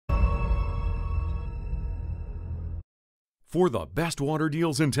For the best water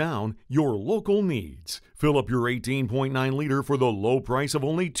deals in town, your local needs. Fill up your 18.9 liter for the low price of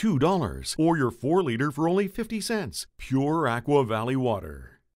only $2 or your 4 liter for only 50 cents. Pure Aqua Valley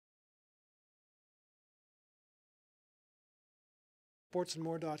water.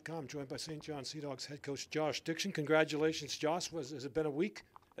 Sportsandmore.com, joined by St. John Sea Dogs head coach Josh Dixon. Congratulations, Josh. Has it been a week?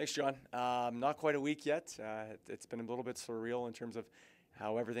 Thanks, John. Not quite a week yet. It's been a little bit surreal in terms of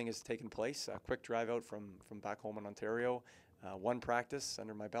how everything has taken place. A quick drive out from back home in Ontario, one practice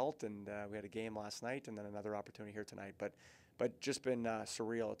under my belt, and we had a game last night, and then another opportunity here tonight. But just been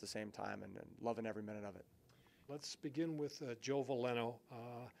surreal at the same time, and loving every minute of it. Let's begin with Joe Veleno.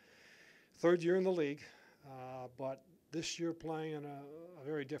 Third year in the league, but this year playing in a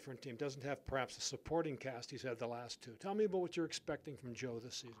very different team. Doesn't have perhaps a supporting cast he's had the last two. Tell me about what you're expecting from Joe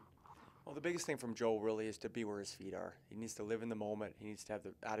this season. Well, the biggest thing from Joe really is to be where his feet are. He needs to live in the moment. He needs to have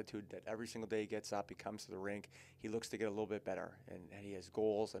the attitude that every single day he gets up, he comes to the rink, he looks to get a little bit better. And he has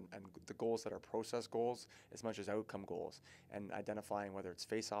goals, and the goals that are process goals as much as outcome goals. And identifying whether it's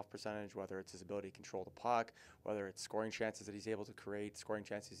face-off percentage, whether it's his ability to control the puck, whether it's scoring chances that he's able to create, scoring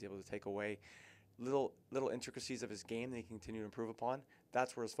chances he's able to take away. Little intricacies of his game that he can continue to improve upon.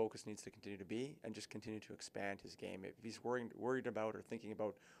 That's where his focus needs to continue to be, and just continue to expand his game. If he's worried about or thinking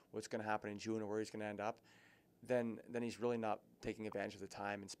about what's going to happen in June or where he's going to end up, then he's really not taking advantage of the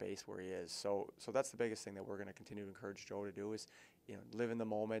time and space where he is. So that's the biggest thing that we're going to continue to encourage Joe to do is, live in the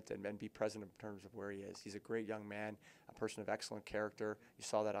moment and be present in terms of where he is. He's a great young man, a person of excellent character. You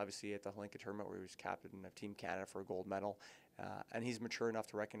saw that obviously at the Halifax tournament where he was captain of Team Canada for a gold medal. And he's mature enough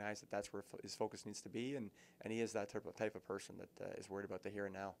to recognize that that's where his focus needs to be, and he is that type of person that is worried about the here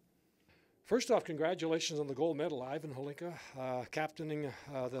and now. First off, congratulations on the gold medal, Ivan Holinka, captaining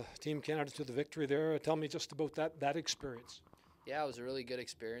the Team Canada to the victory there. Tell me just about that experience. Yeah, it was a really good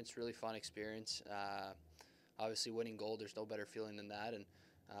experience, really fun experience. Obviously, winning gold, there's no better feeling than that. And,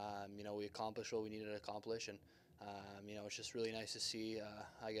 we accomplished what we needed to accomplish. And, it's just really nice to see,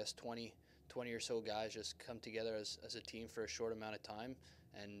 20 or so guys just come together as a team for a short amount of time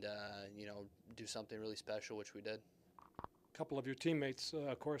and, do something really special, which we did. A couple of your teammates,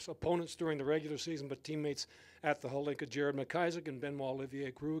 of course, opponents during the regular season, but teammates at the Holinka, Jared McIsaac and Benoit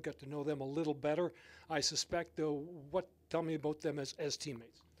Olivier Groux, got to know them a little better, I suspect. Though, tell me about them as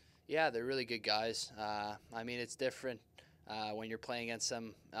teammates. Yeah, they're really good guys. It's different when you're playing against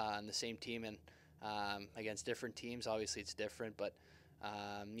them on the same team and against different teams. Obviously, it's different, but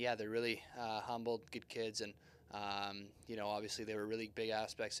they're really humbled, good kids, and obviously they were really big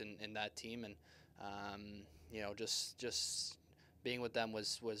aspects in that team, and just being with them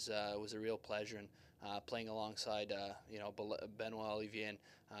was a real pleasure, and playing alongside Benoit Olivier and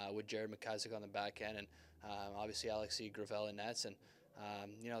with Jared McIsaac on the back end, and obviously Alexis Gravel in nets, and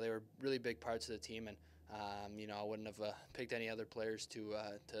they were really big parts of the team, and I wouldn't have picked any other players to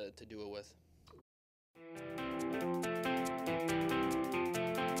do it with.